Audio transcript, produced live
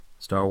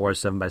Star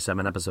Wars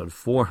 7x7, episode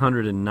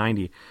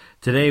 490.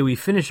 Today we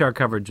finish our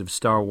coverage of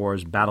Star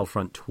Wars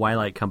Battlefront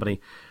Twilight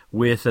Company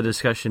with a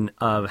discussion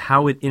of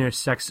how it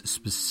intersects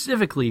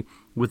specifically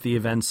with the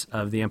events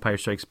of The Empire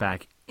Strikes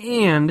Back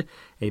and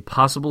a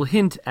possible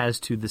hint as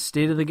to the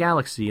state of the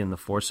galaxy in The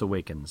Force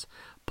Awakens.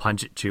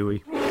 Punch it,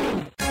 Chewie.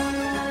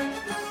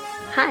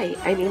 Hi,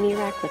 I'm Amy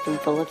Ratcliffe from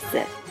Full of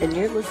Sith, and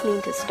you're listening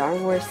to Star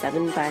Wars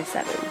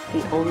 7x7,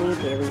 the only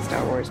daily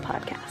Star Wars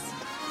podcast.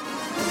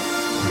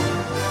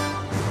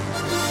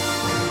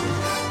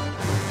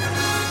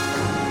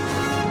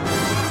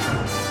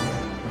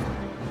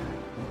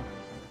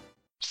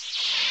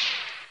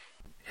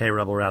 Hey,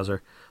 Rebel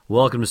Rouser.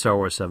 Welcome to Star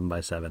Wars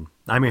 7x7.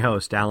 I'm your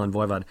host, Alan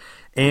Voivod.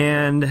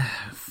 And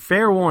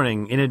fair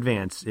warning in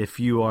advance, if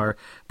you are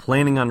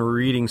planning on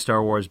reading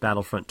Star Wars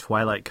Battlefront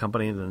Twilight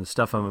Company, then the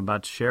stuff I'm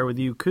about to share with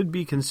you could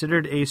be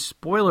considered a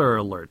spoiler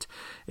alert.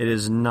 It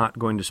is not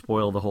going to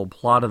spoil the whole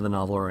plot of the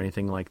novel or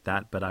anything like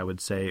that, but I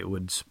would say it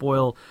would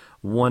spoil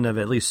one of,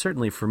 at least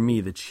certainly for me,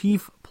 the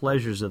chief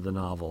pleasures of the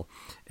novel.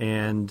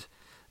 And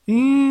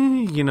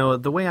you know,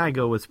 the way I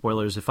go with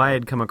spoilers, if I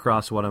had come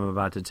across what I'm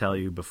about to tell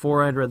you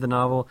before I'd read the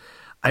novel,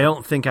 I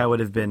don't think I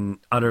would have been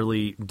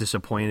utterly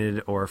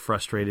disappointed or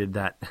frustrated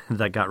that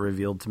that got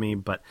revealed to me.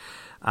 But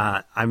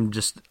I'm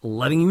just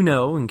letting you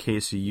know in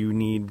case you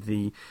need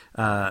the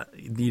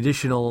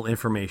additional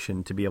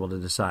information to be able to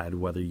decide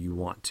whether you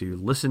want to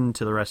listen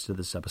to the rest of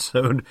this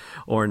episode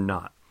or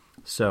not.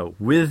 So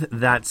with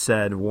that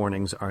said,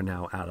 warnings are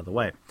now out of the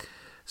way.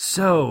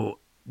 So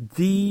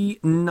the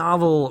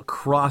novel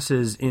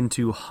crosses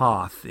into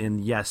Hoth,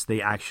 and yes,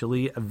 they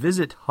actually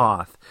visit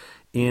Hoth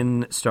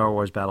in Star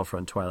Wars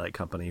Battlefront Twilight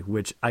Company,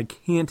 which I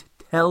can't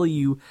tell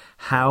you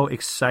how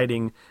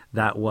exciting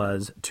that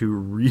was to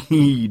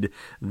read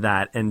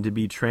that and to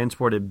be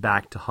transported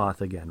back to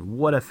Hoth again.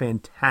 What a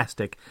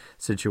fantastic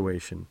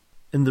situation.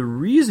 And the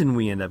reason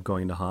we end up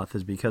going to Hoth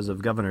is because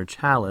of Governor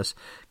Chalice,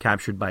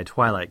 captured by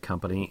Twilight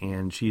Company,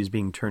 and she's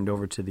being turned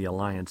over to the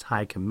Alliance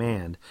High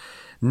Command.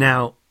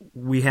 Now,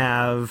 we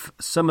have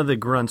some of the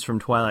grunts from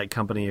Twilight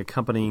Company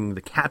accompanying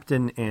the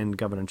captain and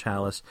Governor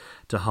Chalice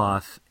to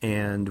Hoth,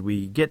 and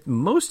we get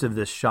most of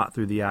this shot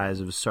through the eyes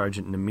of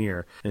Sergeant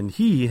Namir. And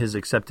he has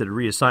accepted a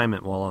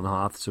reassignment while on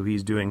Hoth, so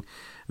he's doing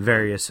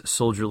various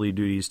soldierly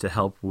duties to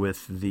help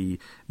with the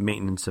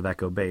maintenance of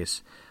Echo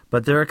Base.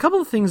 But there are a couple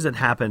of things that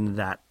happen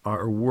that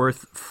are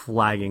worth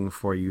flagging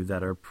for you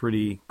that are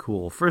pretty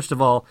cool. First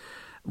of all,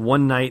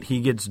 one night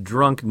he gets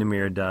drunk,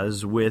 Namir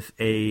does, with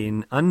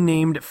an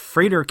unnamed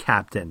freighter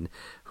captain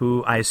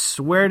who I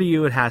swear to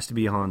you it has to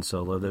be Han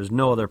Solo. There's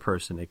no other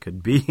person it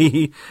could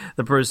be.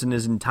 The person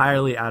is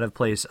entirely out of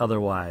place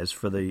otherwise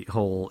for the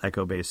whole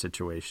Echo Base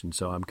situation.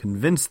 So I'm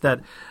convinced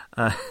that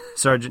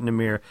Sergeant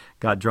Namir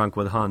got drunk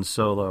with Han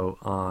Solo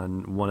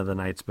on one of the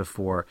nights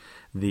before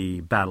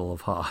the Battle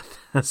of Hoth.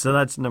 So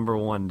that's number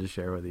one to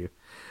share with you.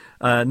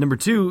 Number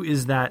two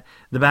is that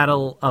the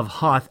Battle of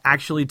Hoth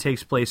actually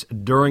takes place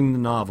during the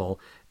novel,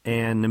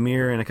 and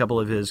Namir and a couple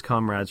of his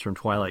comrades from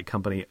Twilight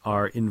Company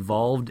are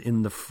involved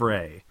in the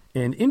fray.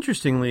 And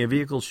interestingly, a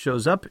vehicle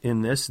shows up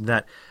in this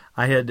that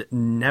I had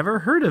never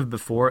heard of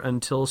before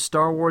until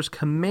Star Wars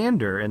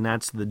Commander, and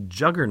that's the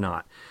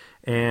Juggernaut.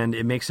 And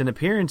it makes an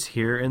appearance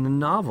here in the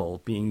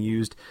novel, being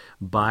used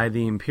by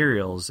the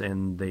Imperials,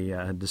 and they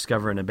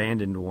discover an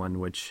abandoned one,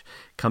 which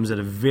comes at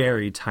a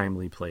very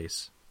timely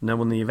place. Now,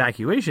 when the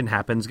evacuation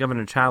happens,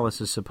 Governor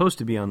Chalice is supposed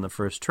to be on the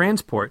first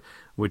transport,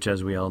 which,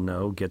 as we all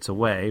know, gets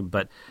away,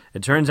 but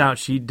it turns out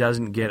she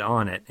doesn't get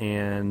on it,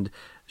 and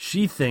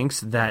she thinks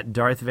that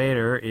Darth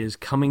Vader is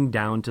coming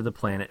down to the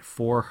planet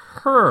for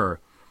her.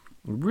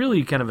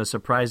 Really kind of a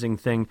surprising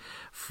thing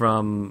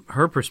from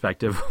her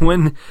perspective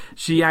when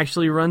she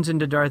actually runs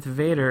into Darth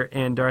Vader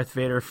and Darth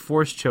Vader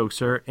force chokes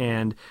her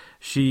and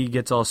she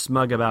gets all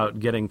smug about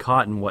getting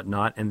caught and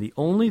whatnot, and the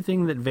only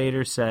thing that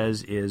Vader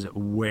says is,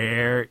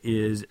 "Where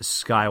is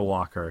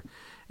Skywalker?"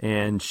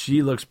 And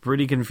she looks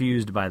pretty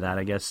confused by that.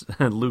 I guess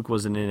Luke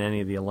wasn't in any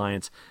of the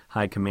Alliance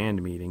High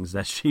Command meetings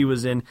that she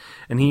was in,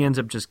 and he ends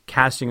up just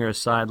casting her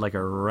aside like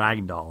a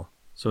rag doll.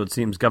 So it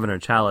seems Governor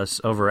Chalice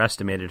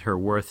overestimated her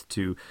worth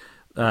to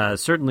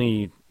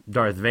certainly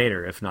Darth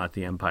Vader, if not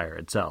the Empire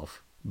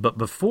itself. But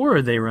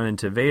before they run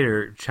into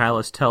Vader,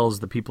 Chalice tells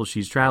the people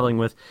she's traveling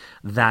with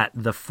that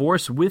the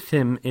Force with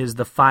him is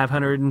the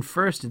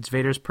 501st. It's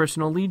Vader's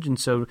personal legion.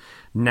 So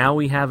now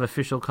we have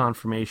official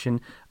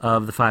confirmation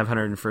of the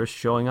 501st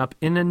showing up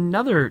in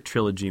another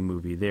trilogy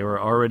movie. They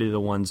were already the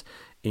ones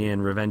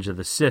in Revenge of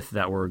the Sith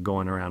that were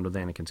going around with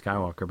Anakin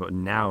Skywalker, but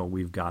now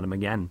we've got him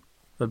again.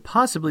 But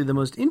possibly the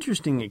most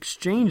interesting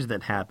exchange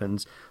that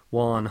happens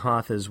while on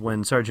Hoth is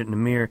when Sergeant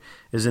Namir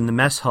is in the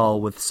mess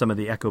hall with some of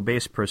the Echo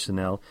Base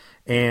personnel,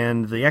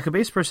 and the Echo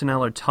Base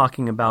personnel are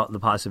talking about the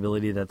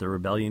possibility that the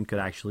rebellion could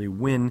actually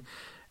win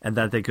and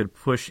that they could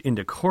push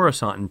into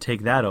Coruscant and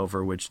take that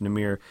over, which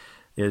Namir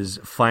is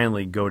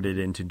finally goaded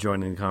into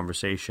joining the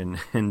conversation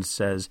and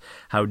says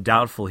how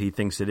doubtful he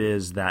thinks it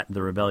is that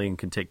the rebellion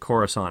can take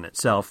Coruscant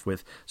itself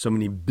with so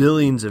many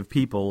billions of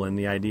people, and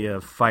the idea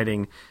of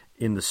fighting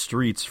in the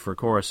streets for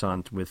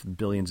Coruscant with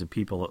billions of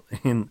people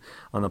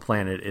on the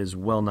planet is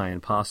well nigh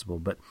impossible.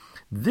 But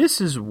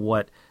this is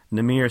what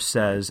Namir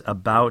says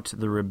about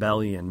the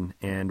rebellion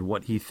and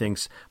what he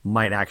thinks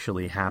might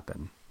actually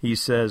happen. He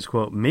says,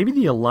 quote, "Maybe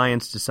the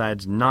Alliance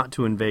decides not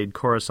to invade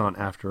Coruscant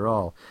after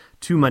all.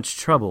 Too much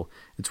trouble.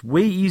 It's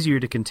way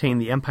easier to contain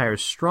the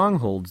Empire's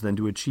strongholds than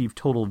to achieve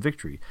total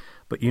victory.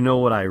 But you know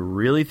what I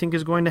really think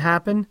is going to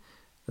happen?"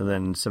 And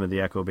then some of the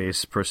Echo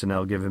Base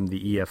personnel give him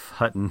the E.F.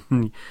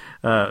 Hutton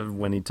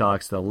when he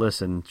talks, they'll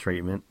listen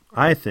treatment.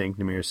 "I think,"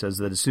 Namir says,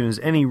 "that as soon as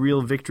any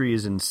real victory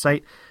is in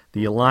sight,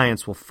 the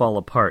Alliance will fall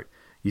apart.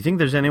 You think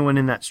there's anyone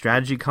in that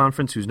strategy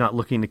conference who's not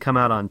looking to come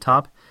out on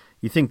top?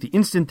 You think the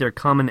instant their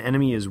common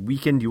enemy is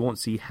weakened, you won't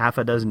see half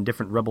a dozen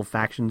different rebel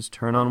factions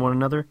turn on one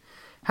another?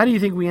 How do you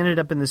think we ended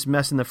up in this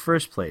mess in the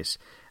first place?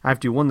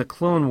 After you won the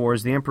Clone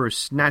Wars, the Emperor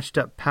snatched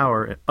up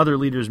power, and other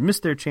leaders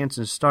missed their chance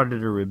and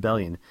started a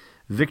rebellion.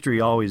 Victory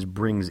always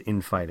brings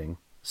infighting."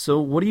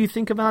 So what do you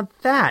think about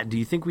that? Do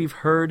you think we've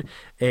heard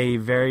a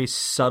very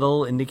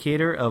subtle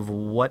indicator of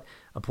what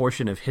a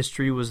portion of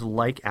history was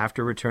like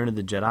after Return of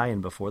the Jedi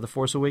and before The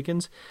Force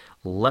Awakens?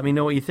 Let me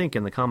know what you think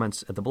in the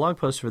comments at the blog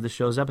post for this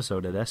show's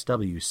episode at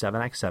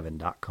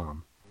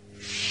sw7x7.com.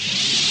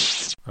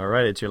 All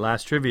right, it's your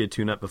last trivia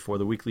tune-up before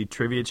the weekly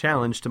trivia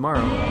challenge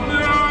tomorrow.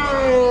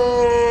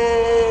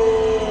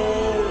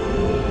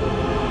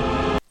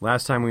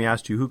 Last time we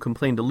asked you who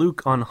complained to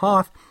Luke on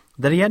Hoth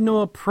that he had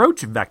no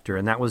approach vector,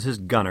 and that was his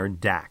gunner,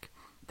 Dak.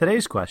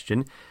 Today's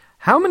question: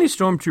 how many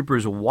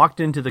stormtroopers walked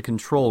into the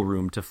control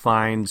room to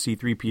find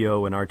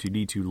C-3PO and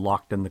R2-D2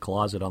 locked in the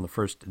closet on the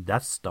first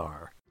Death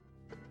Star?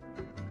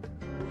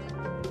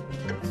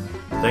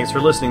 Thanks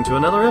for listening to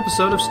another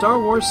episode of Star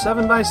Wars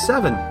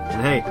 7x7.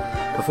 And hey,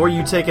 before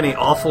you take any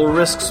awful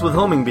risks with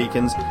homing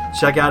beacons,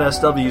 check out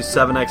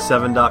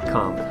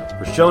SW7x7.com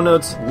for show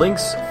notes,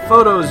 links,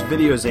 photos,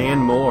 videos, and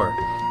more.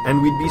 And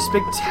we'd be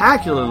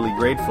spectacularly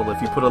grateful if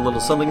you put a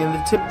little something in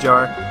the tip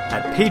jar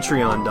at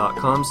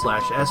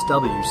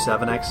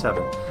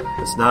patreon.com/SW7x7.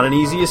 It's not an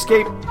easy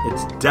escape,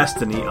 it's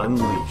destiny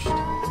unleashed.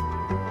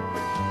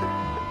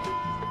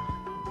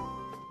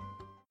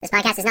 This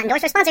podcast is not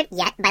endorsed or sponsored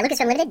yet by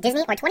Lucasfilm Limited,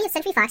 Disney, or 20th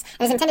Century Fox,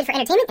 and is intended for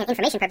entertainment and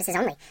information purposes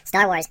only.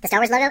 Star Wars, the Star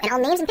Wars logo, and all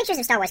names and pictures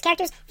of Star Wars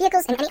characters,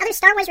 vehicles, and any other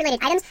Star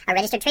Wars-related items are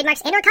registered trademarks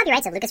and/or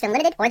copyrights of Lucasfilm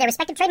Limited or their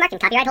respective trademark and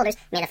copyright holders.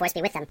 May the Force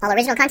be with them. All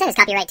original content is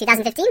copyright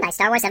 2015 by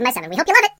Star Wars 7x7. We hope you love it!